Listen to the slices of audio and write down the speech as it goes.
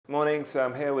morning. So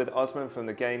I'm here with Osman from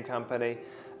the game company.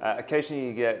 Occasionally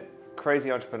you get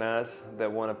crazy entrepreneurs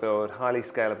that want to build highly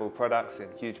scalable products in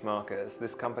huge markets.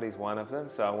 This company's one of them,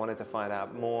 so I wanted to find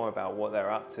out more about what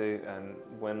they're up to and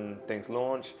when things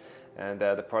launch and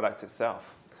the product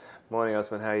itself. Morning,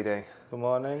 Osman, how are you doing? Good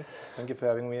morning. Thank you for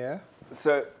having me here.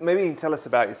 So maybe you can tell us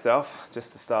about yourself,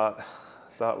 just to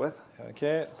start with.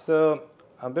 Okay, so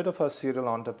I'm a bit of a serial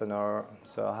entrepreneur.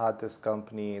 So I had this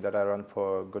company that I run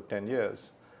for a good 10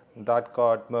 years. That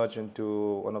got merged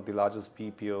into one of the largest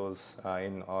BPOs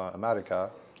in America,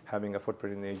 having a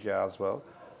footprint in Asia as well.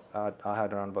 I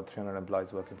had around about 300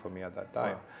 employees working for me at that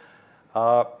time.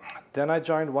 Wow. Then I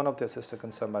joined one of their sister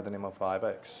concerns by the name of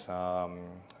IBEX,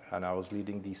 and I was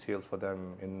leading the sales for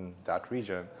them in that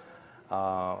region.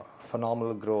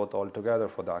 Phenomenal growth altogether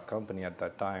for that company at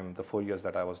that time, the 4 years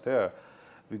that I was there.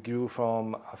 We grew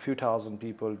from a few thousand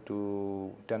people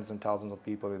to tens and thousands of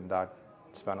people in that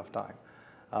span of time.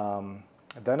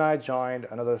 Then I joined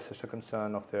another sister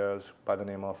concern of theirs by the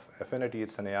name of Affinity.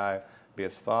 It's an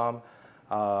AI-based firm.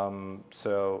 I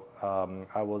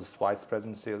was vice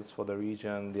president sales for the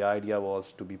region. The idea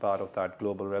was to be part of that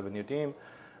global revenue team,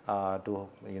 to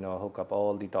hook up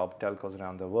all the top telcos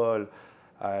around the world,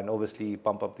 and obviously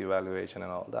pump up the valuation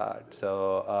and all that.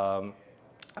 So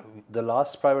the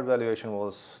last private valuation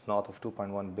was north of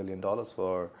 $2.1 billion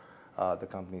for the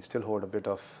company. Still hold a bit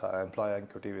of employee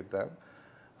equity with them.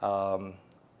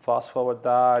 Fast forward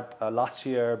that, last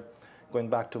year, going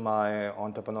back to my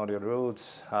entrepreneurial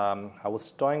roots, I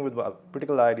was toying with a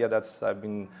critical idea that's I've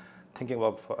been thinking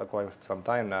about for quite some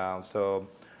time now. So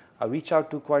I reached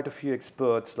out to quite a few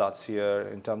experts last year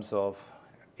in terms of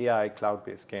AI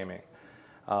cloud-based gaming.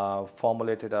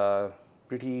 Formulated a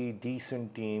pretty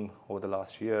decent team over the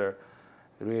last year,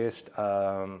 raised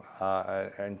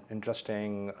an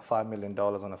interesting $5 million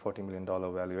on a $40 million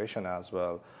valuation as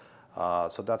well.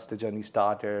 So that's the journey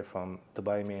started from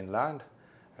Dubai mainland,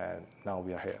 and now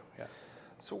we are here. Yeah.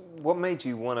 So what made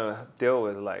you want to deal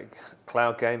with like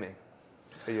cloud gaming?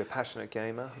 Are you a passionate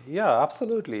gamer? Yeah,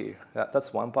 absolutely.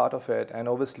 That's one part of it. And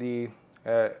obviously,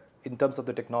 in terms of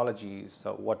the technologies,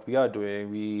 what we are doing,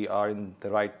 we are in the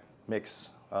right mix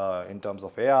in terms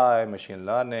of AI, machine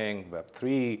learning,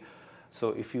 Web3.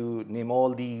 So if you name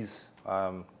all these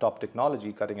top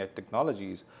technology, cutting edge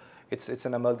technologies, it's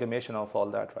an amalgamation of all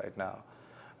that right now.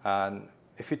 And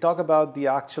if you talk about the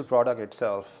actual product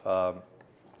itself,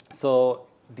 so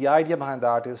the idea behind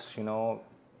that is,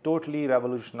 totally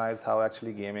revolutionize how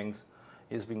actually gaming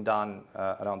is being done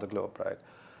around the globe, right?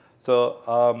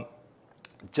 So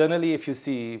generally, if you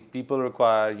see, people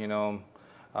require,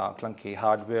 clunky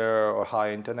hardware or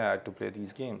high internet to play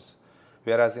these games.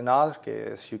 Whereas in our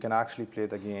case, you can actually play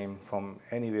the game from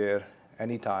anywhere,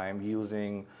 anytime,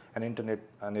 using an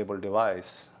internet-enabled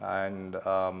device. And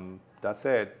that's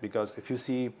it, because if you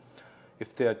see,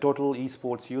 if there are total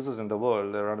esports users in the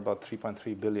world, they're around about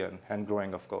 3.3 billion and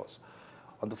growing, of course.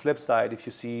 On the flip side, if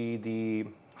you see the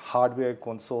hardware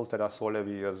consoles that are sold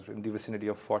every year in the vicinity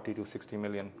of 40 to 60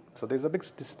 million. So there's a big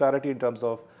disparity in terms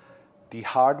of the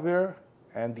hardware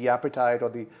and the appetite or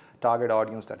the target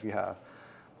audience that we have.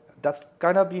 That's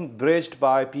kind of been bridged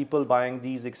by people buying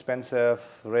these expensive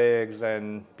rigs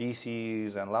and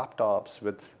PCs and laptops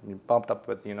pumped up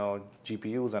with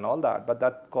GPUs and all that, but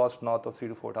that costs north of $3,000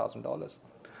 to $4,000.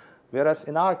 Whereas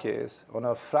in our case, on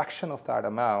a fraction of that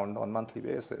amount on a monthly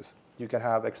basis, you can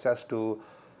have access to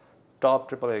top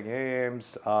AAA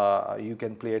games. You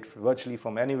can play it virtually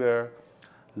from anywhere.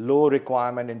 Low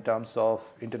requirement in terms of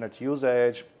internet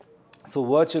usage. So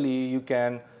virtually you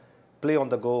can play on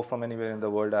the go from anywhere in the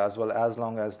world as well, as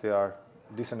long as they are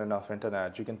decent enough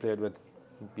internet. You can play it with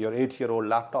your 8-year-old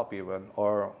laptop even,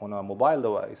 or on a mobile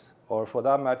device, or for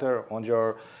that matter, on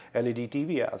your LED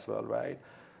TV as well, right?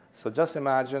 So just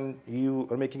imagine you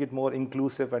are making it more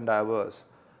inclusive and diverse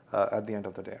at the end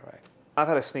of the day, right? I've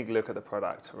had a sneak look at the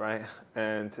product, right?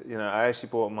 And I actually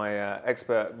brought my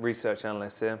expert research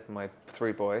analyst here, my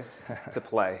 3 boys, to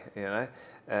play.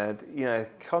 And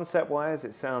concept-wise,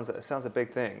 it sounds a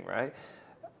big thing, right?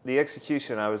 The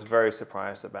execution I was very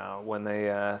surprised about. When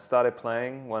they started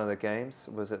playing one of the games,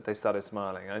 was that they started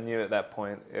smiling. I knew at that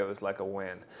point it was like a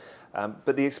win.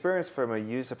 But the experience from a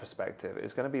user perspective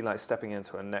is going to be like stepping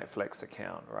into a Netflix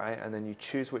account, right? And then you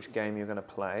choose which game you're going to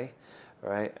play,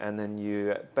 right? And then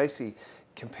you basically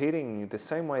competing the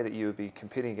same way that you would be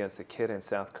competing against a kid in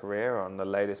South Korea on the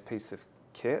latest piece of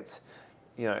kit.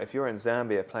 If you're in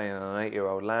Zambia playing on an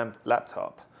 8-year-old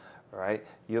laptop, right,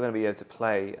 you're going to be able to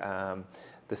play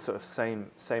the sort of same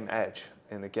edge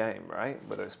in the game, right?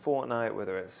 Whether it's Fortnite,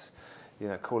 whether it's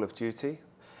Call of Duty.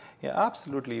 Yeah,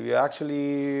 absolutely. We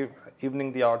actually,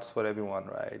 evening the odds for everyone,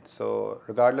 right? So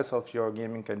regardless of your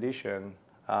gaming condition,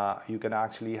 you can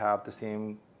actually have the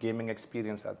same gaming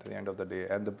experience at the end of the day.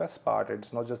 And the best part,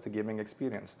 it's not just the gaming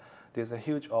experience. There's a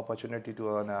huge opportunity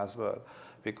to earn as well,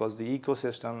 because the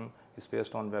ecosystem is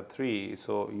based on Web3.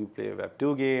 So you play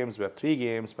Web2 games, Web3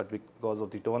 games, but because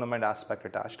of the tournament aspect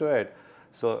attached to it,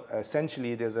 so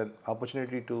essentially there's an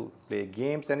opportunity to play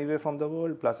games anywhere from the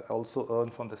world, plus also earn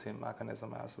from the same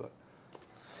mechanism as well.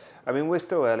 I mean, we're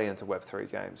still early into Web3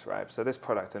 games, right? So this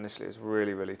product initially is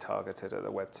really, really targeted at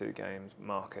the Web2 games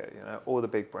market, you know, all the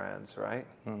big brands, right?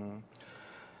 Mm-hmm.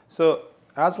 So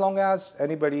as long as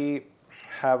anybody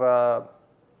have a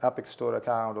Epic Store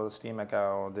account or a Steam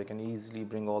account, they can easily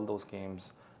bring all those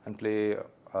games and play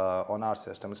on our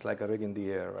system. It's like a rig in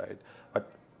the air, right? But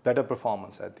better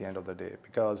performance at the end of the day,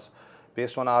 because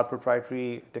based on our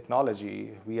proprietary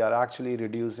technology, we are actually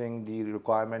reducing the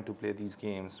requirement to play these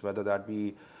games, whether that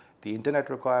be the internet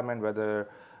requirement, whether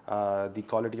the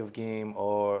quality of game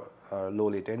or low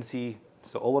latency.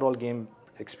 So overall game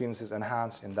experience is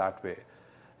enhanced in that way.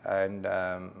 And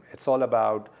it's all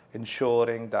about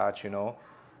ensuring that, you know,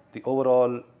 the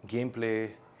overall gameplay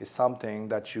is something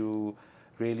that you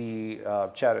really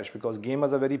cherish, because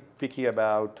gamers are very picky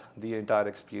about the entire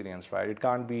experience, right? It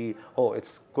can't be, oh,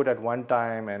 it's good at one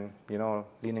time and, you know,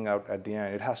 leaning out at the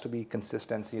end. It has to be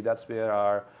consistency. That's where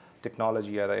our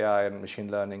technology, our AI and machine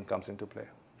learning comes into play.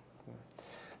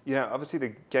 You know, obviously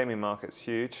the gaming market's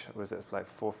huge. Was it like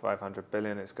 400 or 500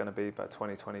 billion? It's going to be by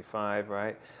 2025,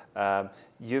 right?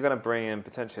 You're going to bring in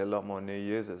potentially a lot more new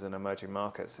users and emerging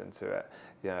markets into it.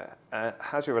 Yeah.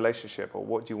 How's your relationship, or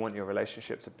what do you want your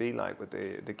relationship to be like with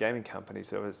the gaming companies?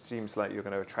 So it seems like you're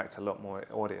going to attract a lot more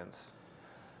audience.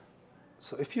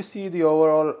 So if you see the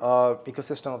overall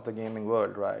ecosystem of the gaming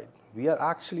world, right, we are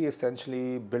actually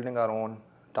essentially building our own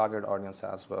target audience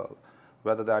as well,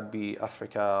 whether that be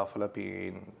Africa,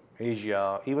 Philippines,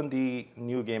 Asia, even the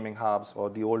new gaming hubs or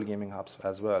the old gaming hubs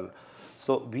as well.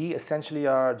 So we essentially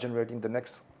are generating the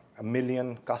next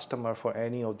million customer for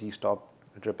any of these top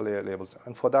AAA labels,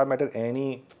 and for that matter,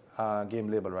 any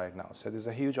game label right now. So there's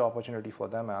a huge opportunity for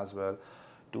them as well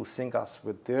to sync us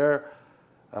with their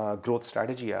growth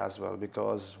strategy as well,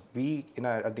 because we,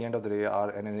 at the end of the day,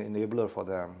 are an enabler for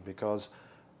them, because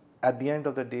at the end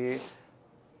of the day,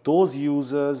 those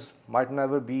users might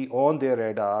never be on their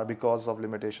radar because of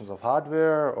limitations of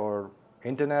hardware or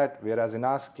internet, whereas in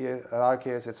our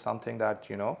case, it's something that,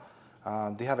 you know,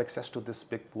 they have access to this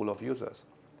big pool of users.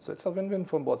 So it's a win-win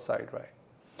from both sides, right?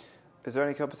 Is there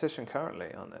any competition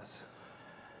currently on this?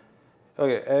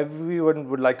 Okay, everyone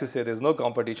would like to say there's no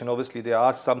competition. Obviously, there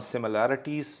are some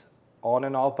similarities on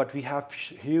and off, but we have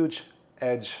huge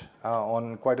edge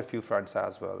on quite a few fronts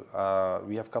as well.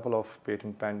 We have a couple of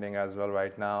patents pending as well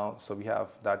right now, so we have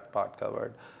that part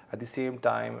covered. At the same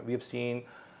time, we have seen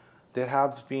there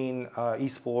have been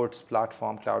esports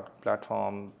platform, cloud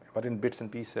platform, but in bits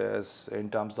and pieces in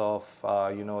terms of,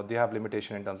 you know, they have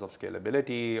limitation in terms of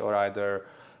scalability or either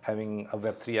having a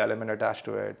Web3 element attached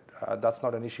to it. That's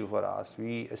not an issue for us.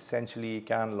 We essentially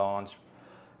can launch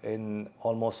in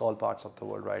almost all parts of the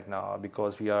world right now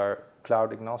because we are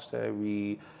cloud agnostic.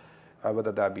 We,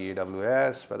 whether that be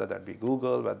AWS, whether that be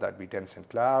Google, whether that be Tencent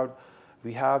Cloud,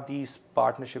 we have these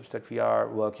partnerships that we are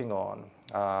working on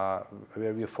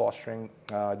where we are fostering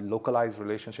localized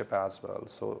relationship as well.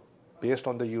 So based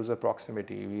on the user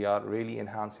proximity, we are really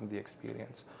enhancing the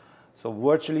experience. So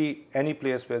virtually any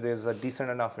place where there's a decent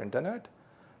enough internet,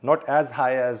 not as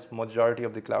high as majority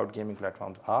of the cloud gaming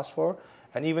platforms ask for,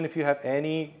 and even if you have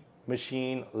any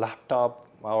machine, laptop,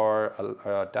 or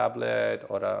a tablet,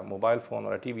 or a mobile phone,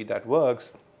 or a TV that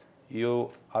works, you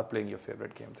are playing your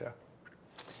favorite game there.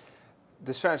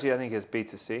 The strategy, I think, is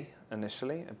B2C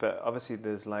initially, but obviously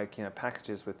there's like, you know,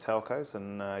 packages with telcos,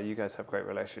 and you guys have great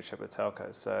relationship with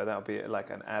telcos, so that'll be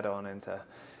like an add-on into,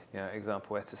 you know,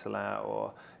 example Etisalat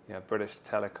or, you know, British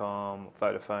Telecom,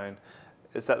 Vodafone.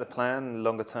 Is that the plan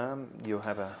longer term? You'll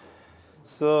have a...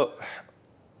 So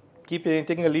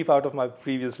taking a leaf out of my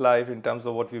previous life in terms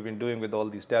of what we've been doing with all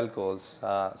these telcos,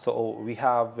 so we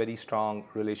have very strong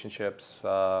relationships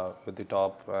with the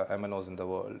top MNOs in the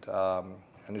world.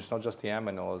 And it's not just the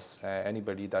MNOs,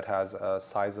 anybody that has a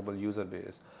sizable user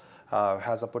base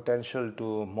has a potential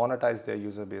to monetize their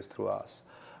user base through us.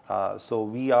 So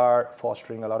we are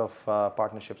fostering a lot of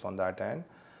partnerships on that end.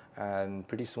 And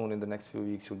pretty soon in the next few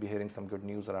weeks, you'll be hearing some good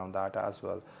news around that as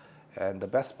well. And the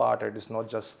best part, it is not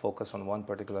just focused on one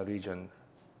particular region.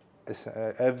 It's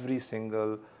every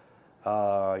single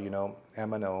you know,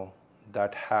 MNO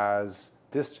that has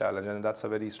this challenge, and that's a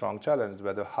very strong challenge,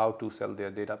 whether how to sell their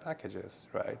data packages,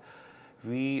 right?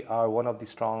 we are one of the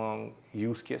strong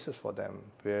use cases for them,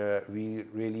 where we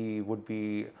really would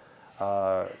be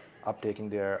uptaking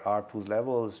their ARPU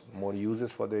levels, more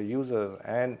uses for their users,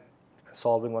 and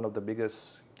solving one of the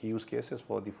biggest use cases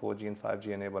for the 4G and 5G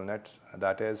enabled nets,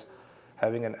 that is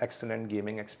having an excellent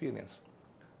gaming experience.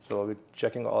 So we're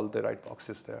checking all the right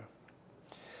boxes there.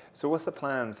 So what's the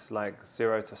plans like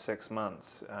 0 to 6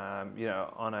 months,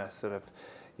 on a sort of,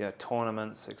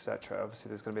 tournaments, etc. Obviously,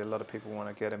 there's going to be a lot of people who want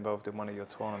to get involved in one of your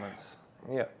tournaments.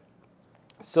 Yeah.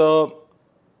 So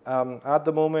at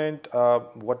the moment,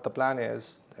 what the plan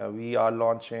is, we are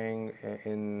launching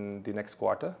in the next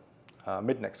quarter,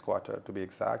 mid-next quarter to be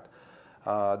exact.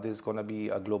 There's going to be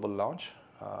a global launch.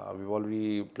 We've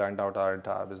already planned out our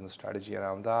entire business strategy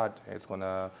around that. It's going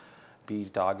to be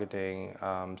targeting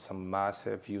some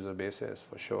massive user bases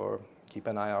for sure. Keep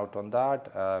an eye out on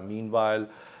that. Meanwhile,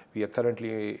 we are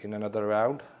currently in another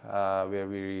round where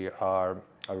we are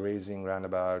raising around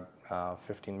about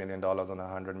 $15 million on a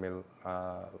 $100 million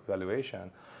valuation.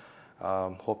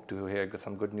 Hope to hear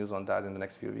some good news on that in the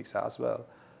next few weeks as well.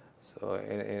 So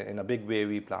in a big way,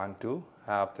 we plan to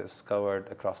have this covered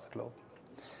across the globe.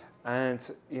 And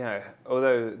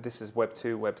although this is Web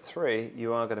 2, Web 3,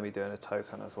 you are going to be doing a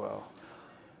token as well.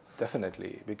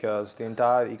 Definitely, because the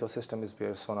entire ecosystem is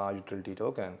based on our utility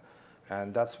token,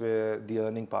 and that's where the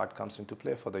earning part comes into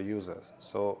play for the users.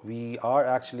 So we are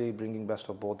actually bringing best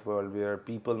of both worlds, where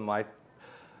people might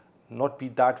not be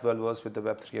that well versed with the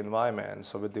Web 3 environment.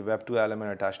 So with the Web 2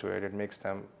 element attached to it, it makes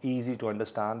them easy to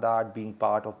understand that, being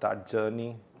part of that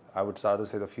journey. I would rather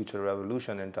say the future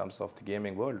revolution in terms of the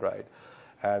gaming world, right?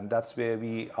 And that's where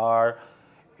we are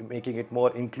making it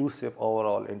more inclusive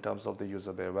overall in terms of the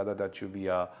user base, whether that you be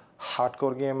a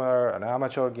hardcore gamer, an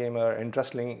amateur gamer.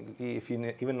 Interestingly, if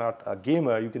you're even not a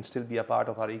gamer, you can still be a part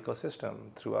of our ecosystem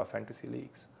through our fantasy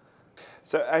leagues.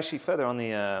 So actually further on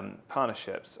the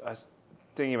partnerships, I was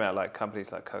thinking about like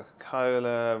companies like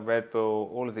Coca-Cola, Red Bull,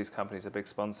 all of these companies are big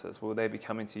sponsors. Will they be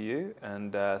coming to you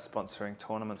and sponsoring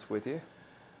tournaments with you?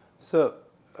 So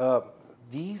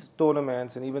these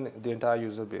tournaments and even the entire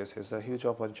user base is a huge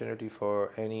opportunity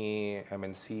for any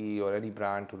MNC or any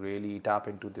brand to really tap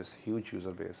into this huge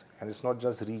user base. And it's not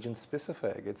just region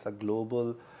specific, it's a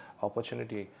global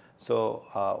opportunity. So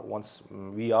once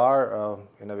we are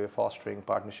in a way fostering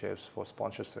partnerships for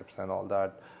sponsorships and all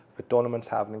that, with tournaments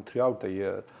happening throughout the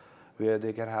year, where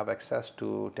they can have access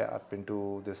to tap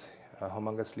into this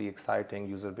humongously exciting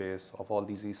user base of all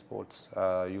these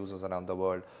esports users around the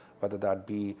world, whether that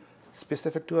be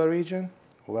specific to a region,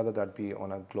 or whether that be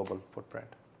on a global footprint.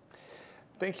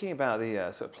 Thinking about the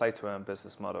sort of play-to-earn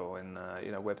business model in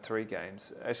Web 3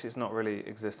 games, actually it's not really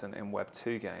existent in Web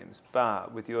 2 games,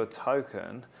 but with your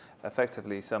token,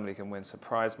 effectively somebody can win some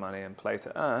prize money and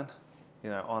play-to-earn,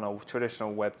 on a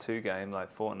traditional Web 2 game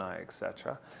like Fortnite,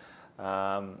 etc.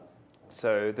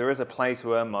 So there is a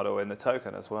play-to-earn model in the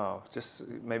token as well. Just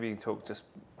maybe you can talk just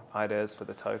ideas for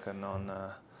the token on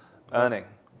earning.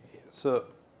 So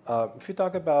if you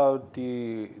talk about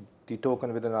the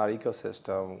token within our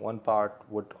ecosystem, one part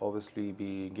would obviously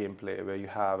be gameplay, where you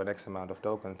have an X amount of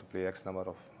token to play X number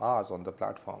of hours on the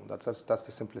platform. That's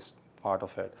the simplest part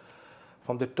of it.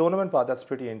 From the tournament part, that's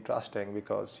pretty interesting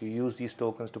because you use these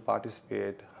tokens to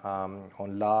participate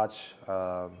on large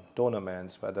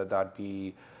tournaments, whether that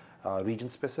be region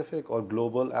specific or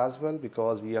global as well,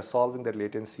 because we are solving the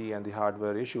latency and the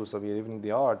hardware issues, so we are evening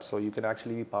the odds. So you can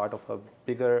actually be part of a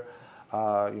bigger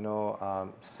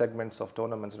segments of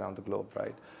tournaments around the globe,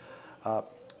 right?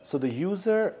 So the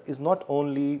user is not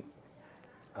only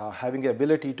having the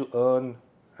ability to earn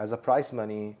as a prize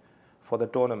money for the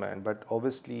tournament, but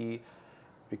obviously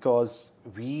because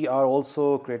we are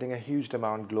also creating a huge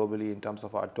amount globally in terms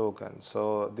of our tokens.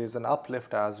 So there's an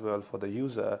uplift as well for the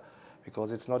user,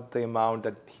 because it's not the amount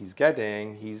that he's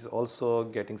getting, he's also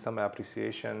getting some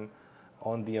appreciation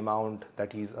on the amount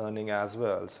that he's earning as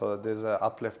well. So there's an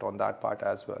uplift on that part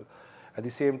as well. At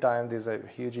the same time, there's a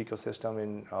huge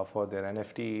ecosystem for their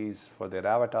NFTs, for their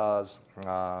avatars,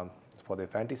 for their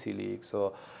fantasy league.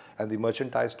 So, and the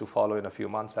merchandise to follow in a few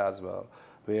months as well,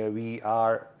 where we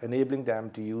are enabling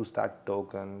them to use that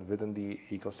token within the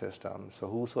ecosystem. So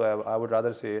whosoever, I would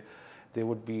rather say there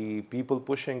would be people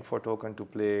pushing for token to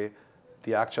play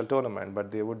the actual tournament,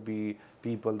 but there would be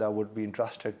people that would be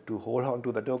interested to hold on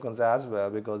to the tokens as well,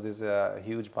 because there's a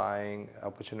huge buying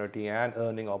opportunity and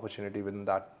earning opportunity within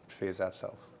that phase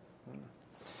itself.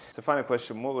 So final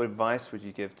question, what advice would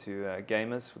you give to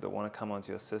gamers that want to come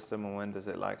onto your system, and when does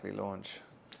it likely launch?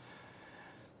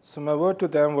 So my word to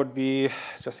them would be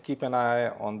just keep an eye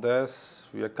on this.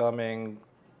 We are coming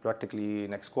practically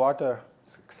next quarter,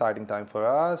 It's an exciting time for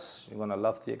us. You're gonna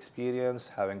love the experience,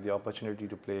 having the opportunity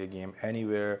to play a game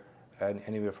anywhere and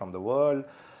anywhere from the world.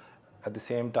 At the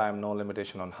same time, no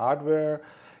limitation on hardware.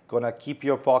 Gonna keep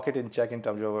your pocket in check in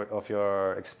terms of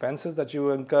your expenses that you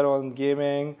incur on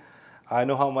gaming. I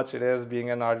know how much it is being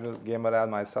an ardent gamer as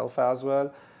myself as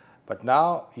well, but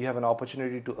now you have an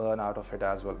opportunity to earn out of it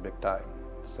as well, big time.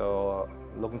 So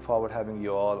looking forward to having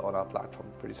you all on our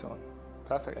platform pretty soon.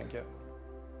 Perfect. Thank you.